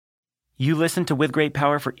You listen to With Great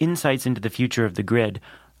Power for insights into the future of the grid.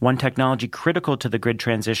 One technology critical to the grid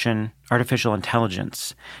transition, artificial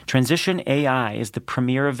intelligence. Transition AI is the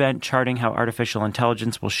premier event charting how artificial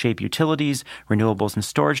intelligence will shape utilities, renewables and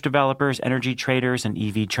storage developers, energy traders, and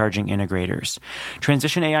EV charging integrators.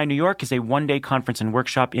 Transition AI New York is a one-day conference and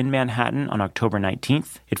workshop in Manhattan on October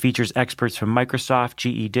 19th. It features experts from Microsoft,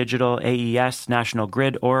 GE Digital, AES, National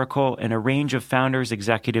Grid, Oracle, and a range of founders,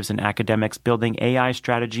 executives, and academics building AI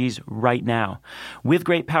strategies right now. With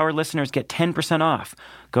Great Power listeners get 10% off.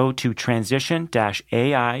 Go to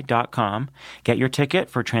transition-ai.com. Get your ticket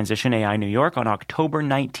for Transition AI New York on October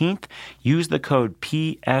 19th. Use the code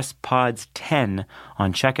PSPODS10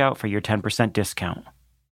 on checkout for your 10% discount.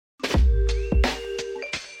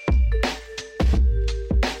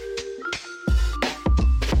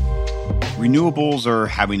 Renewables are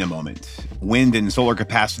having a moment. Wind and solar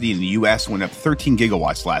capacity in the U.S. went up 13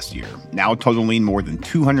 gigawatts last year, now totaling more than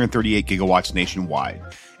 238 gigawatts nationwide.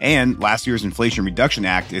 And last year's Inflation Reduction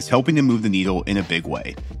Act is helping to move the needle in a big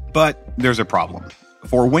way. But there's a problem.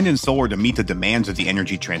 For wind and solar to meet the demands of the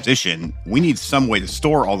energy transition, we need some way to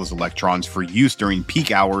store all those electrons for use during peak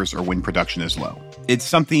hours or when production is low. It's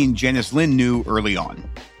something Janice Lin knew early on.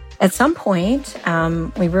 At some point,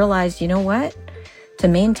 we realized, you know what? To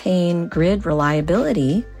maintain grid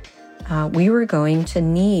reliability, we were going to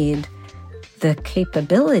need the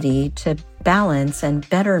capability to balance and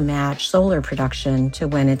better match solar production to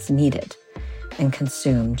when it's needed and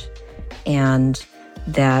consumed. And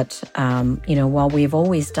that, while we've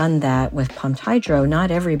always done that with pumped hydro, not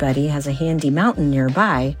everybody has a handy mountain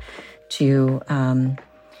nearby to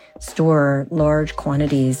store large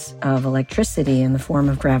quantities of electricity in the form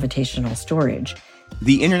of gravitational storage.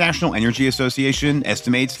 The International Energy Association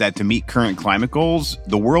estimates that to meet current climate goals,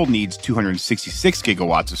 the world needs 266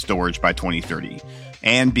 gigawatts of storage by 2030.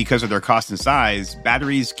 And because of their cost and size,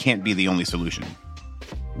 batteries can't be the only solution.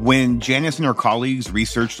 When Janice and her colleagues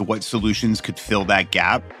researched what solutions could fill that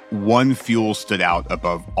gap, one fuel stood out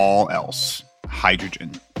above all else: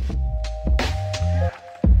 hydrogen.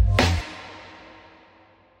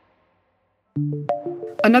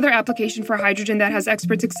 Another application for hydrogen that has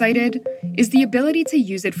experts excited is the ability to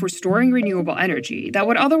use it for storing renewable energy that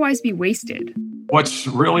would otherwise be wasted. What's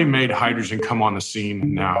really made hydrogen come on the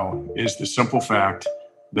scene now is the simple fact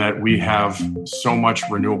that we have so much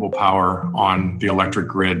renewable power on the electric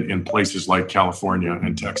grid in places like California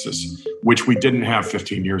and Texas, which we didn't have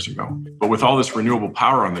 15 years ago. But with all this renewable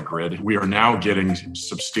power on the grid, we are now getting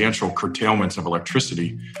substantial curtailments of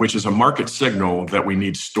electricity, which is a market signal that we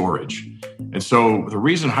need storage. And so the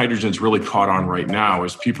reason hydrogen's really caught on right now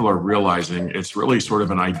is people are realizing it's really sort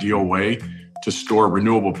of an ideal way to store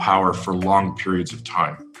renewable power for long periods of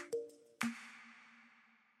time.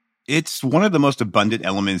 It's one of the most abundant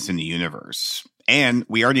elements in the universe, and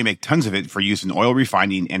we already make tons of it for use in oil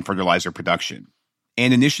refining and fertilizer production.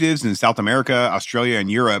 And initiatives in South America, Australia, and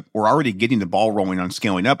Europe were already getting the ball rolling on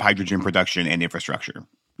scaling up hydrogen production and infrastructure.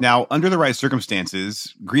 Now, under the right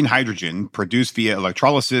circumstances, green hydrogen, produced via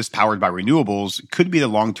electrolysis powered by renewables, could be the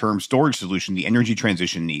long-term storage solution the energy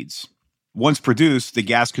transition needs. Once produced, the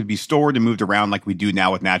gas could be stored and moved around like we do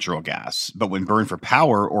now with natural gas. But when burned for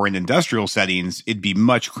power or in industrial settings, it'd be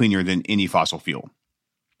much cleaner than any fossil fuel.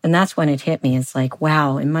 And that's when it hit me. It's like,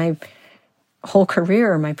 wow, in my whole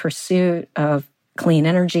career, my pursuit of clean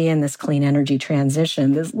energy and this clean energy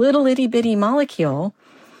transition, this little itty bitty molecule,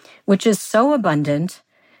 which is so abundant,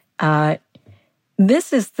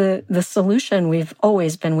 this is the solution we've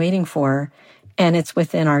always been waiting for. And it's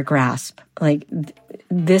within our grasp. Like,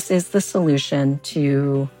 this is the solution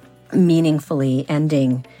to meaningfully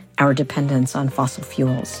ending our dependence on fossil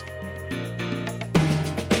fuels.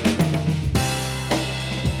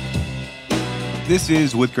 This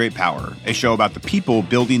is With Great Power, a show about the people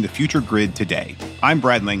building the future grid today. I'm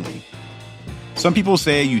Brad Langley. Some people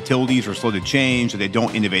say utilities are slow to change, or they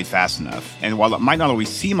don't innovate fast enough. And while it might not always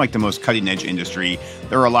seem like the most cutting-edge industry,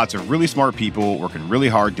 there are lots of really smart people working really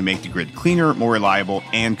hard to make the grid cleaner, more reliable,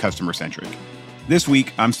 and customer-centric. This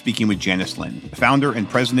week, I'm speaking with Janice Lin, founder and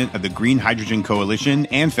president of the Green Hydrogen Coalition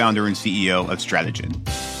and founder and CEO of Strategen.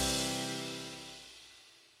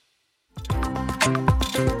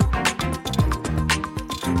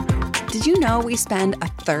 Did you know we spend a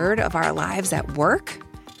third of our lives at work?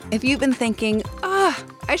 If you've been thinking,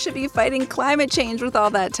 I should be fighting climate change with all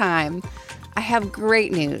that time, I have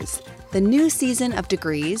great news. The new season of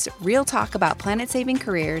Degrees, Real Talk About Planet-Saving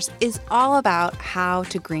Careers, is all about how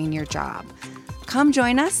to green your job. Come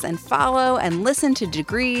join us and follow and listen to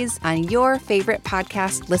Degrees on your favorite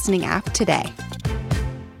podcast listening app today.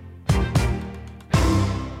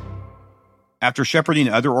 After shepherding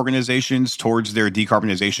other organizations towards their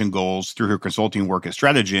decarbonization goals through her consulting work at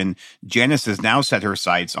Strategen, Janice has now set her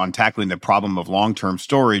sights on tackling the problem of long-term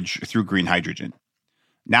storage through green hydrogen.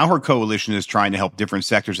 Now her coalition is trying to help different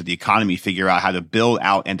sectors of the economy figure out how to build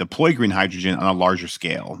out and deploy green hydrogen on a larger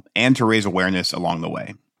scale and to raise awareness along the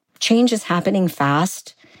way. Change is happening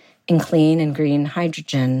fast in clean and green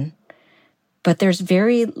hydrogen, but there's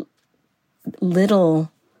very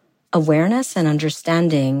little awareness and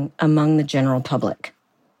understanding among the general public.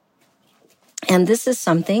 And this is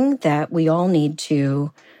something that we all need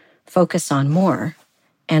to focus on more.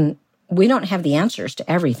 And we don't have the answers to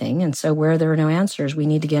everything. And so where there are no answers, we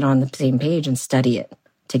need to get on the same page and study it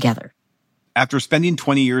together. After spending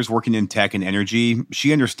 20 years working in tech and energy,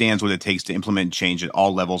 she understands what it takes to implement change at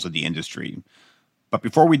all levels of the industry. But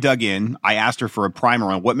before we dug in, I asked her for a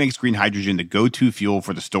primer on what makes green hydrogen the go-to fuel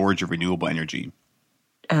for the storage of renewable energy.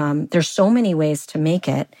 There's so many ways to make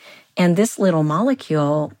it. And this little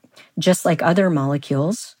molecule, just like other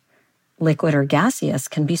molecules, liquid or gaseous,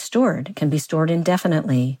 can be stored. It can be stored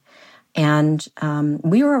indefinitely. And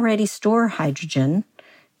we already store hydrogen.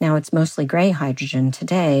 Now it's mostly gray hydrogen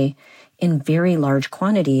today in very large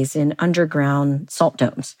quantities in underground salt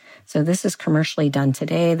domes. So this is commercially done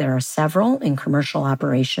today. There are several in commercial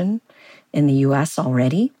operation in the U.S.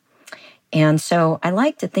 already. And so I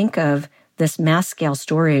like to think of this mass scale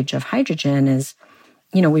storage of hydrogen as,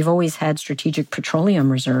 we've always had strategic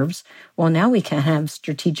petroleum reserves. Well, now we can have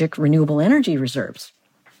strategic renewable energy reserves.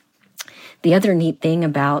 The other neat thing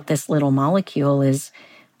about this little molecule is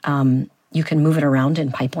you can move it around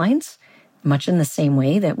in pipelines, much in the same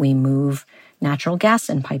way that we move natural gas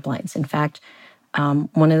in pipelines. In fact,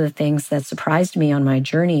 one of the things that surprised me on my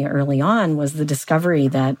journey early on was the discovery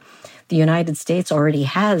that the United States already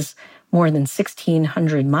has more than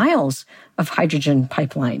 1,600 miles of hydrogen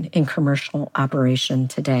pipeline in commercial operation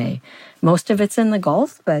today. Most of it's in the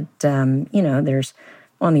Gulf, but, there's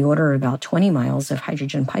on the order of about 20 miles of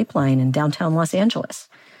hydrogen pipeline in downtown Los Angeles.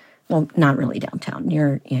 Well, not really downtown,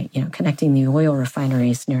 near, connecting the oil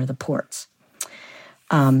refineries near the ports.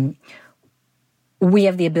 We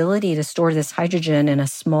have the ability to store this hydrogen in a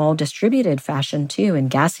small distributed fashion too, in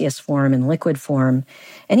gaseous form and liquid form.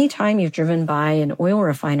 Anytime you've driven by an oil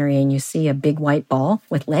refinery and you see a big white ball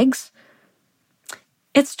with legs,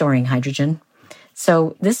 it's storing hydrogen.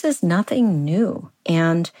 So this is nothing new.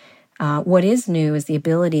 And what is new is the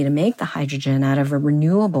ability to make the hydrogen out of a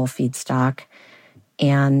renewable feedstock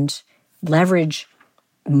and leverage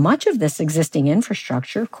much of this existing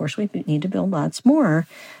infrastructure. Of course, we need to build lots more,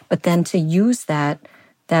 but then to use that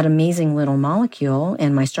amazing little molecule,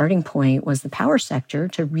 and my starting point was the power sector,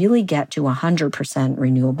 to really get to 100%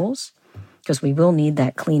 renewables, because we will need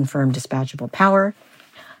that clean, firm, dispatchable power.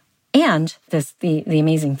 And the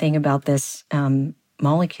amazing thing about this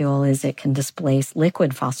molecule is it can displace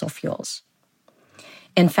liquid fossil fuels.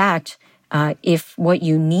 In fact, if what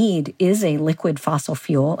you need is a liquid fossil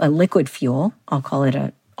fuel, a liquid fuel, I'll call it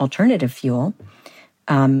an alternative fuel,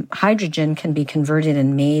 hydrogen can be converted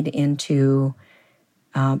and made into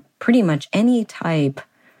pretty much any type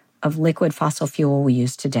of liquid fossil fuel we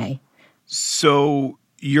use today. So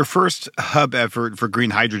your first hub effort for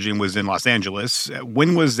green hydrogen was in Los Angeles.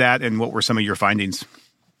 When was that, and what were some of your findings?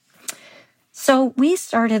 So we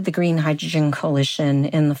started the Green Hydrogen Coalition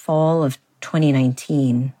in the fall of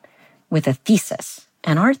 2019 with a thesis.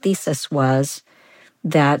 And our thesis was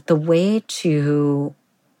that the way to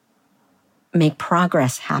make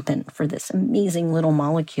progress happen for this amazing little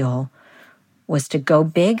molecule was to go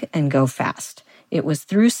big and go fast. It was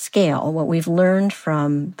through scale. What we've learned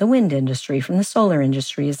from the wind industry, from the solar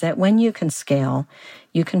industry, is that when you can scale,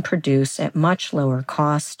 you can produce at much lower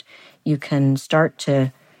cost. You can start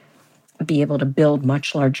to be able to build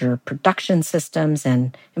much larger production systems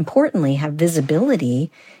and, importantly, have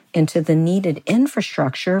visibility into the needed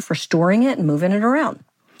infrastructure for storing it and moving it around.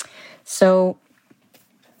 So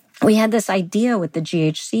we had this idea with the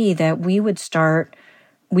GHC that we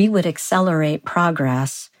would accelerate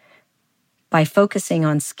progress by focusing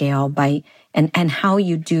on scale, and how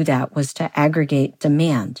you do that was to aggregate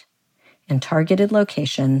demand in targeted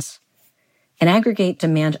locations and aggregate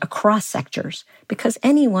demand across sectors, because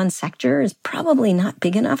any one sector is probably not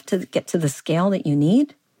big enough to get to the scale that you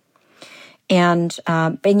need. And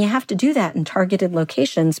you have to do that in targeted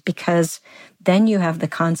locations, because then you have the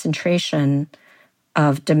concentration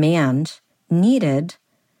of demand needed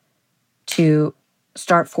to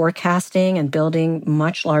start forecasting and building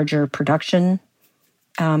much larger production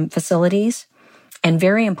facilities. And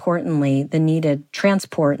very importantly, the needed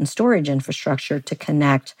transport and storage infrastructure to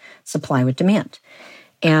connect supply with demand.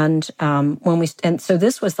 And so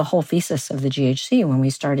this was the whole thesis of the GHC when we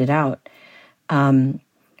started out.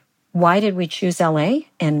 Why did we choose LA?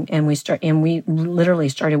 And we literally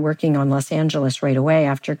started working on Los Angeles right away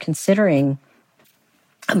after considering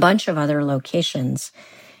a bunch of other locations.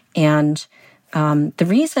 And the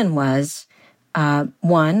reason was,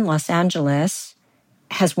 one, Los Angeles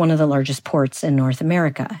has one of the largest ports in North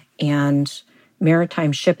America, and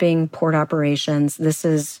maritime shipping, port operations. This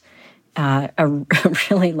is a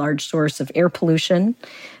really large source of air pollution,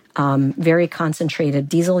 very concentrated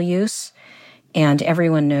diesel use. And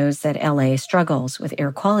everyone knows that LA struggles with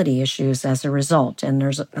air quality issues as a result. And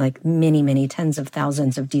there's like many, many tens of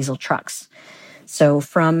thousands of diesel trucks. So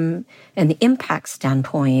from an impact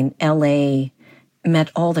standpoint, LA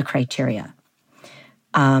met all the criteria.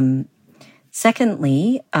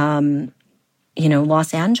 Secondly,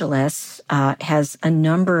 Los Angeles has a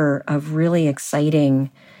number of really exciting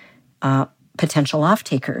potential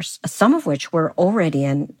off-takers, some of which were already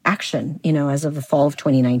in action, as of the fall of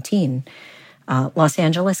 2019. Los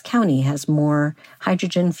Angeles County has more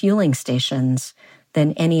hydrogen fueling stations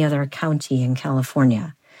than any other county in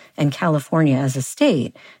California. And California as a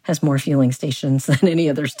state has more fueling stations than any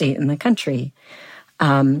other state in the country.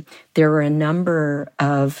 There were a number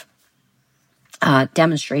of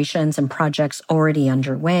demonstrations and projects already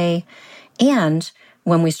underway. And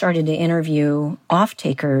when we started to interview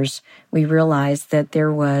off-takers, we realized that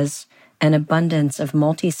there was an abundance of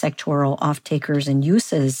multi-sectoral off-takers and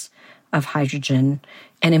uses of hydrogen,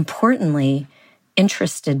 and importantly,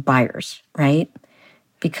 interested buyers, right?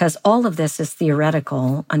 Because all of this is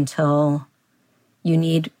theoretical until you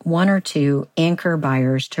need one or two anchor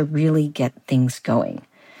buyers to really get things going.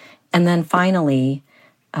 And then finally,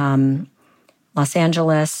 Los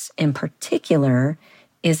Angeles in particular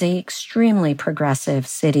is an extremely progressive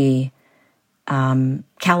city.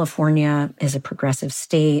 California is a progressive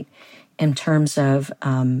state in terms of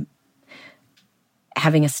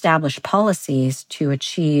having established policies to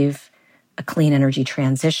achieve a clean energy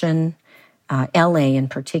transition. LA in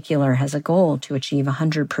particular has a goal to achieve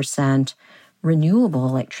 100% renewable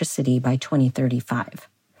electricity by 2035.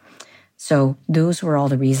 So those were all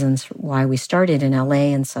the reasons why we started in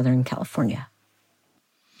LA and Southern California.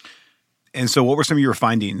 And so what were some of your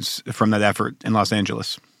findings from that effort in Los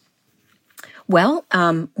Angeles? Well,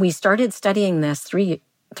 we started studying this three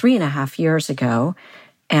and a half years ago,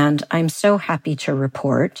 and I'm so happy to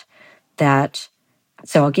report that.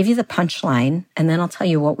 So I'll give you the punchline, and then I'll tell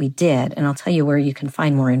you what we did, and I'll tell you where you can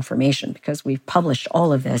find more information because we've published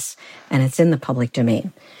all of this, and it's in the public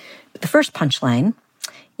domain. But the first punchline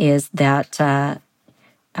is that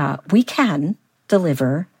we can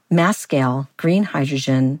deliver mass-scale green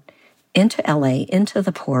hydrogen into LA, into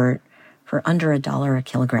the port, for under $1 a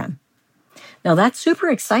kilogram. Now, that's super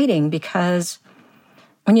exciting because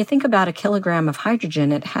when you think about a kilogram of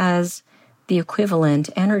hydrogen, it has the equivalent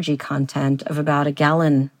energy content of about a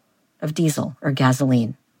gallon of diesel or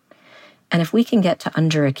gasoline. And if we can get to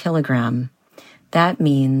under a kilogram, that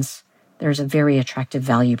means there's a very attractive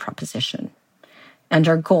value proposition. And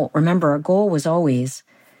our goal was always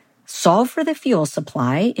solve for the fuel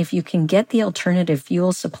supply. If you can get the alternative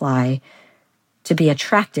fuel supply to be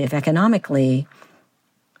attractive economically,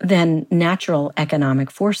 then natural economic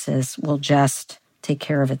forces will just take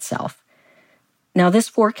care of itself. Now, this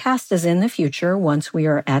forecast is in the future once we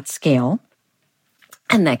are at scale.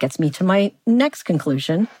 And that gets me to my next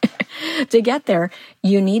conclusion. To get there,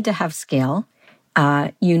 you need to have scale.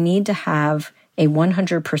 You need to have a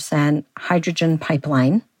 100% hydrogen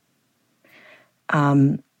pipeline.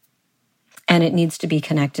 And it needs to be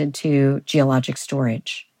connected to geologic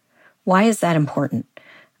storage. Why is that important?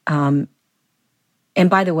 And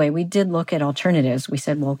by the way, we did look at alternatives. We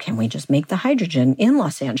said, well, can we just make the hydrogen in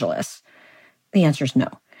Los Angeles? The answer is no.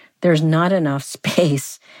 There's not enough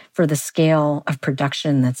space for the scale of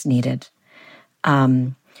production that's needed.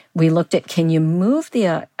 We looked at, can you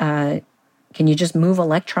just move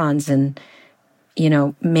electrons and,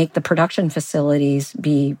 make the production facilities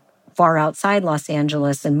be far outside Los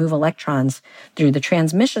Angeles and move electrons through the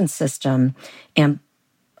transmission system and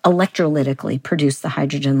electrolytically produce the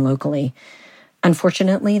hydrogen locally?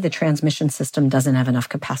 Unfortunately, the transmission system doesn't have enough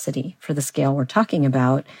capacity for the scale we're talking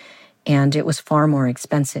about, and it was far more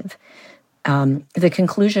expensive. The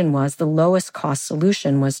conclusion was the lowest cost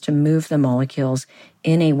solution was to move the molecules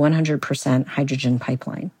in a 100% hydrogen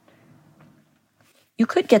pipeline. You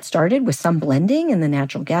could get started with some blending in the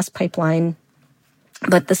natural gas pipeline,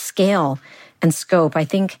 but the scale and scope, I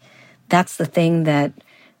think that's the thing that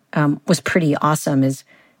was pretty awesome is,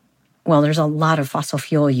 well, there's a lot of fossil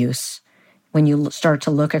fuel use when you start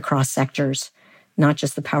to look across sectors, not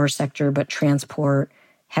just the power sector, but transport,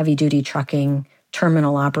 heavy-duty trucking,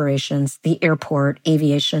 terminal operations, the airport,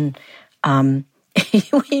 aviation.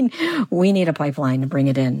 we need a pipeline to bring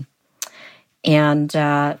it in. And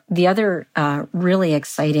the other really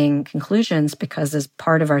exciting conclusions, because as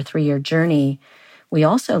part of our 3-year journey, we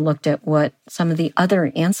also looked at what some of the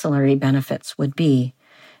other ancillary benefits would be,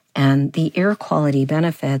 and the air quality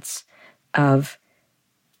benefits of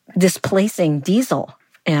displacing diesel,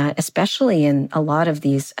 especially in a lot of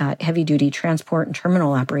these heavy-duty transport and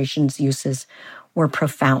terminal operations uses, were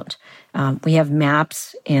profound. We have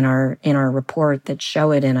maps in our report that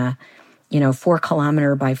show it in a 4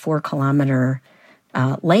 kilometer by 4 kilometer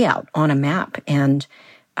layout on a map. And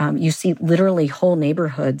you see literally whole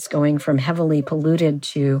neighborhoods going from heavily polluted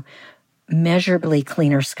to measurably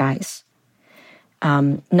cleaner skies.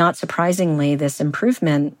 Not surprisingly, this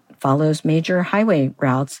improvement follows major highway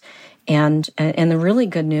routes. And the really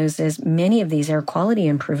good news is many of these air quality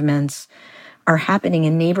improvements are happening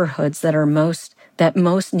in neighborhoods that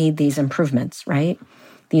most need these improvements, right?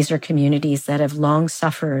 These are communities that have long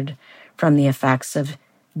suffered from the effects of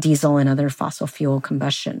diesel and other fossil fuel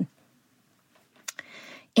combustion.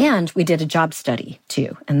 And we did a job study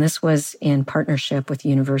too, and this was in partnership with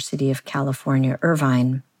University of California,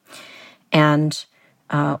 Irvine. And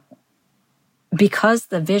because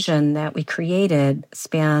the vision that we created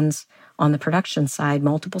spans on the production side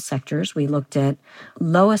multiple sectors, we looked at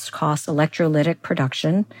lowest cost electrolytic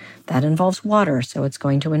production. That involves water, so it's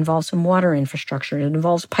going to involve some water infrastructure. It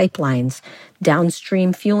involves pipelines,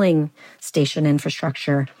 downstream fueling station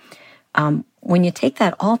infrastructure. When you take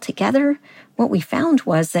that all together, what we found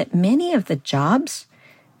was that many of the jobs,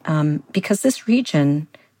 because this region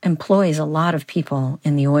employs a lot of people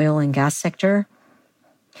in the oil and gas sector,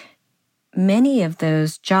 many of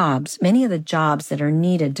the jobs that are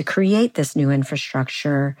needed to create this new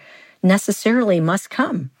infrastructure necessarily must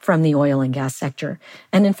come from the oil and gas sector.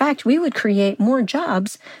 And in fact, we would create more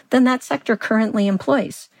jobs than that sector currently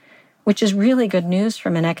employs, which is really good news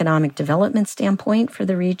from an economic development standpoint for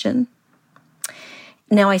the region.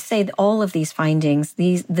 Now, I say that all of these findings,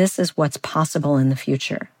 this is what's possible in the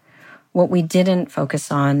future. What we didn't focus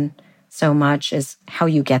on so much is how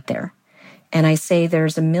you get there. And I say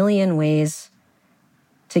there's a million ways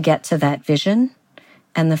to get to that vision,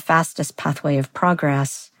 and the fastest pathway of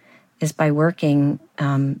progress is by working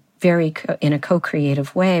in a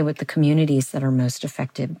co-creative way with the communities that are most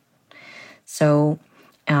affected. So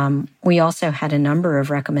we also had a number of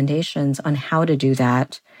recommendations on how to do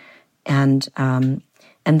that, and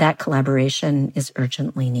that collaboration is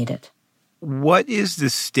urgently needed. What is the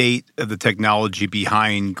state of the technology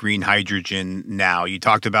behind green hydrogen now? You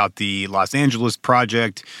talked about the Los Angeles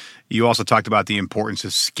project. You also talked about the importance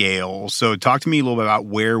of scale. So talk to me a little bit about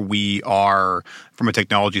where we are from a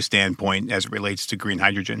technology standpoint as it relates to green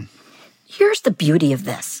hydrogen. Here's the beauty of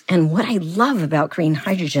this, and what I love about green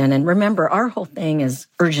hydrogen, and remember, our whole thing is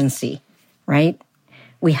urgency, right?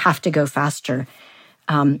 We have to go faster.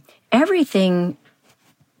 Everything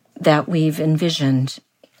that we've envisioned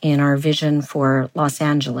in our vision for Los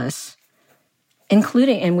Angeles,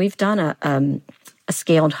 including, and we've done a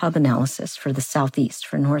scaled hub analysis for the Southeast,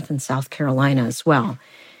 for North and South Carolina as well.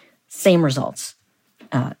 Same results,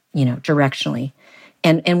 directionally.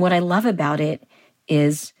 And what I love about it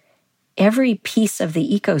is every piece of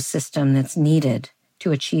the ecosystem that's needed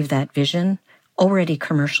to achieve that vision already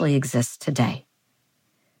commercially exists today.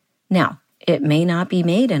 Now, it may not be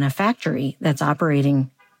made in a factory that's operating,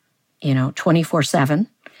 24/7.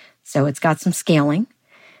 So it's got some scaling.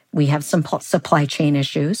 We have some supply chain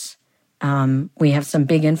issues. We have some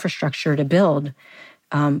big infrastructure to build,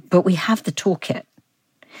 but we have the toolkit.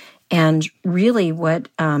 And really what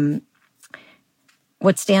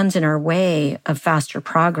stands in our way of faster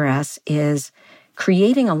progress is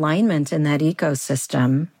creating alignment in that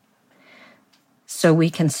ecosystem so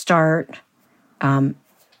we can start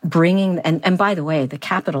bringing, and by the way, the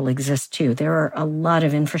capital exists too. There are a lot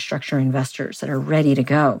of infrastructure investors that are ready to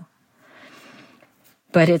go.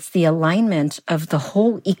 But it's the alignment of the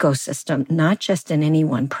whole ecosystem, not just in any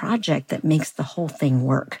one project, that makes the whole thing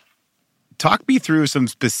work. Talk me through some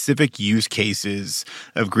specific use cases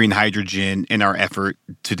of green hydrogen in our effort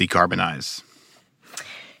to decarbonize.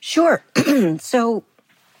 Sure. So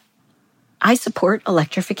I support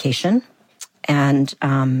electrification and,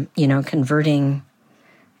 converting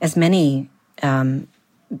as many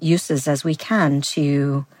uses as we can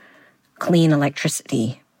to clean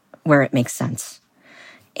electricity where it makes sense.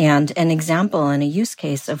 And an example and a use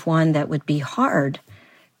case of one that would be hard,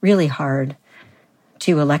 really hard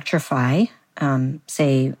to electrify,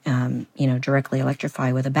 directly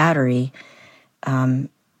electrify with a battery,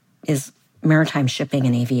 is maritime shipping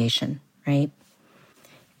and aviation, right?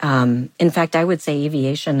 In fact, I would say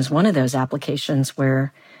aviation is one of those applications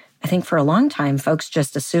where I think for a long time, folks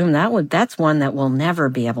just assume that's one that will never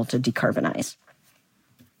be able to decarbonize.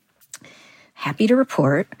 Happy to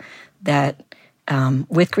report that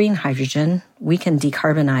with green hydrogen, we can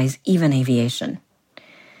decarbonize even aviation.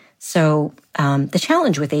 So the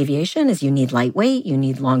challenge with aviation is you need lightweight, you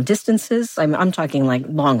need long distances. I'm talking like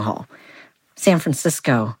long haul, San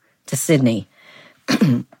Francisco to Sydney.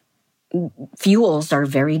 Fuels are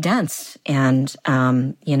very dense, and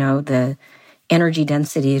the energy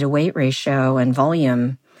density to weight ratio and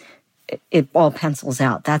volume, it all pencils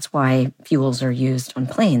out. That's why fuels are used on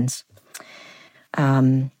planes.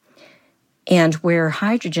 And where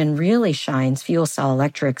hydrogen really shines, fuel cell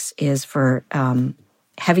electrics, is for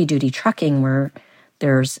heavy-duty trucking, where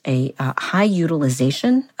there's a high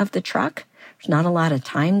utilization of the truck. There's not a lot of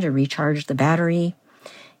time to recharge the battery,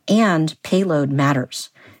 and payload matters.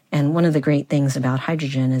 And one of the great things about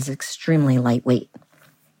hydrogen is extremely lightweight.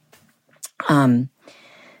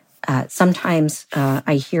 Sometimes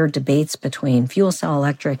I hear debates between fuel cell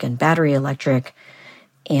electric and battery electric,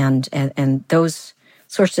 and those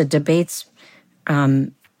sorts of debates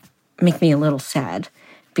make me a little sad,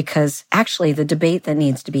 because actually the debate that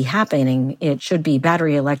needs to be happening, it should be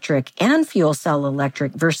battery electric and fuel cell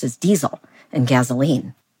electric versus diesel and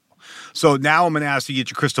gasoline. So now I'm going to ask you to get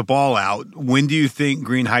your crystal ball out. When do you think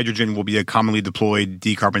green hydrogen will be a commonly deployed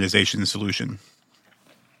decarbonization solution?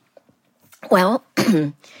 Well,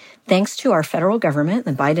 thanks to our federal government,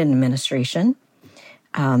 the Biden administration,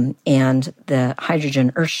 and the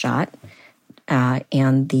Hydrogen Earthshot,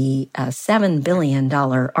 and the $7 billion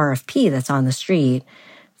RFP that's on the street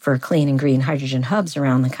for clean and green hydrogen hubs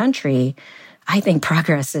around the country, I think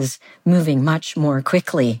progress is moving much more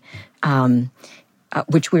quickly,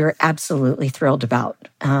 which we're absolutely thrilled about.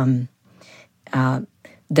 The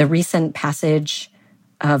recent passage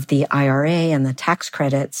of the IRA and the tax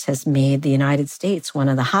credits has made the United States one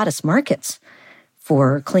of the hottest markets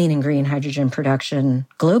for clean and green hydrogen production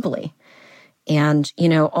globally. And,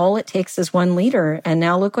 all it takes is one leader. And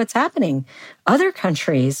now look what's happening. Other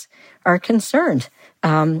countries are concerned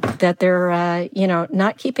that they're,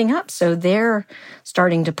 not keeping up. So they're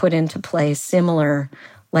starting to put into place similar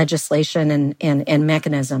legislation and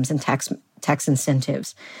mechanisms and tax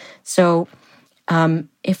incentives. So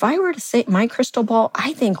if I were to say my crystal ball,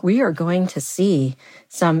 I think we are going to see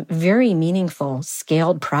some very meaningful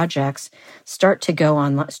scaled projects start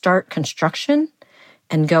construction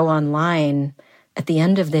and go online at the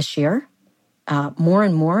end of this year, more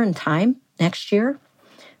and more in time next year.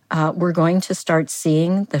 We're going to start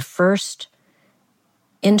seeing the first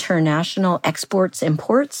international exports,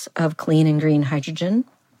 imports of clean and green hydrogen.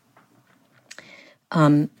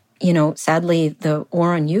 Sadly, the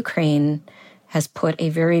war on Ukraine has put a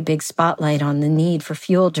very big spotlight on the need for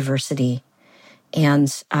fuel diversity and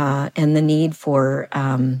the need for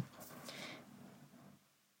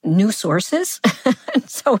new sources.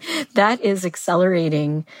 So that is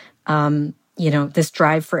accelerating, this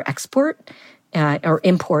drive for export or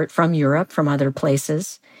import from Europe, from other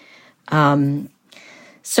places.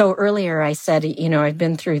 So earlier I said, I've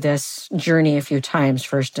been through this journey a few times,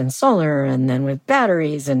 first in solar and then with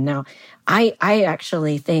batteries. And now I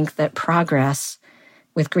actually think that progress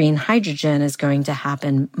with green hydrogen is going to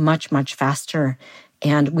happen much, much faster.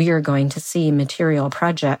 And we are going to see material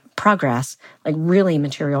progress, like really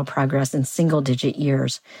material progress in single-digit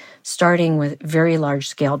years, starting with very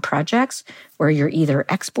large-scale projects where you're either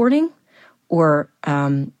exporting or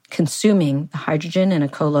consuming the hydrogen in a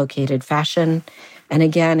co-located fashion. And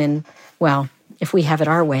again, if we have it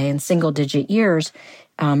our way, in single-digit years,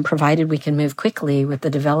 provided we can move quickly with the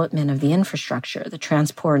development of the infrastructure, the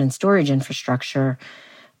transport and storage infrastructure,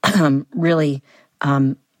 really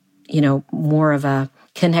more of a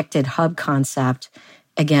connected hub concept,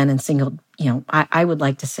 again, in single, I would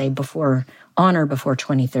like to say before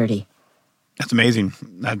 2030. That's amazing.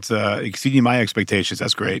 That's exceeding my expectations.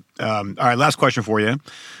 That's great. All right, last question for you.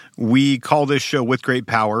 We call this show With Great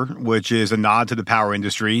Power, which is a nod to the power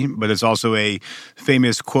industry, but it's also a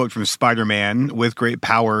famous quote from Spider-Man: with great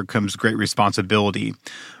power comes great responsibility.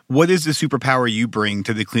 What is the superpower you bring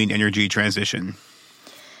to the clean energy transition?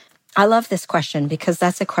 I love this question because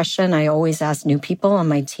that's a question I always ask new people on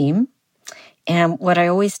my team. And what I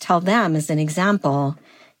always tell them as an example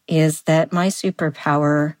is that my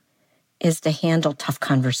superpower is to handle tough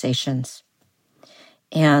conversations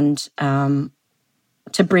and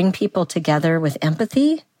to bring people together with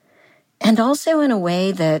empathy and also in a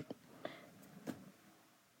way that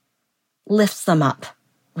lifts them up,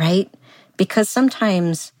 right? Because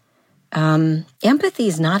sometimes empathy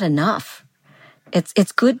is not enough.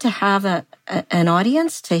 It's good to have an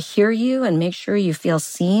audience to hear you and make sure you feel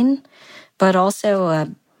seen, but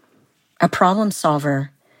also a problem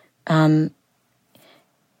solver. I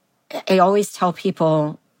always tell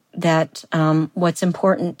people that what's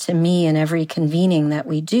important to me in every convening that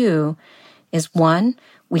we do is, one,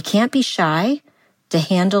 we can't be shy to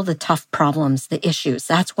handle the tough problems, the issues.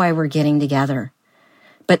 That's why we're getting together.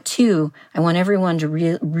 But two, I want everyone to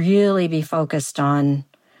really be focused on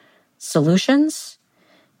solutions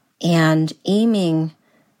and aiming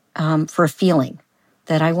for a feeling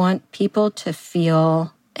that I want people to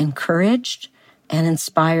feel encouraged and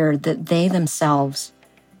inspired that they themselves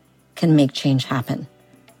can make change happen.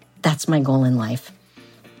 That's my goal in life.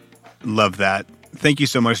 Love that. Thank you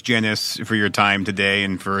so much, Janice, for your time today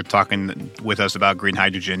and for talking with us about green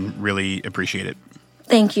hydrogen. Really appreciate it.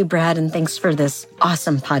 Thank you, Brad, and thanks for this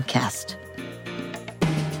awesome podcast.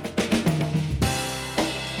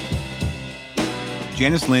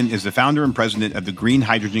 Janice Lin is the founder and president of the Green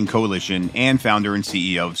Hydrogen Coalition and founder and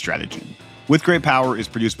CEO of Strategen. With Great Power is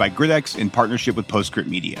produced by GridX in partnership with Postscript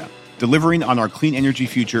Media. Delivering on our clean energy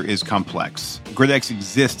future is complex. GridX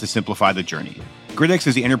exists to simplify the journey. GridX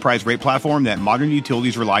is the enterprise rate platform that modern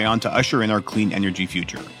utilities rely on to usher in our clean energy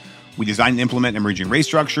future. We design and implement emerging rate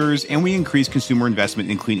structures, and we increase consumer investment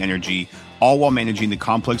in clean energy, all while managing the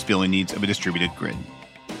complex billing needs of a distributed grid.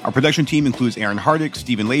 Our production team includes Aaron Hardick,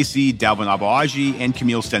 Stephen Lacey, Dalvin Abawaji, and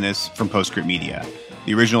Camille Stennis from Postscript Media.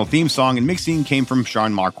 The original theme song and mixing came from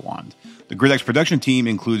Sean Marquand. The GridX production team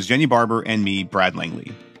includes Jenny Barber and me, Brad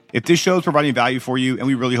Langley. If this show is providing value for you, and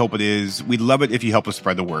we really hope it is, we'd love it if you help us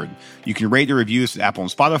spread the word. You can rate or review us at Apple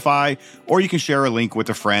and Spotify, or you can share a link with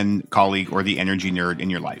a friend, colleague, or the energy nerd in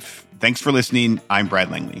your life. Thanks for listening. I'm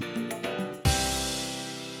Brad Langley.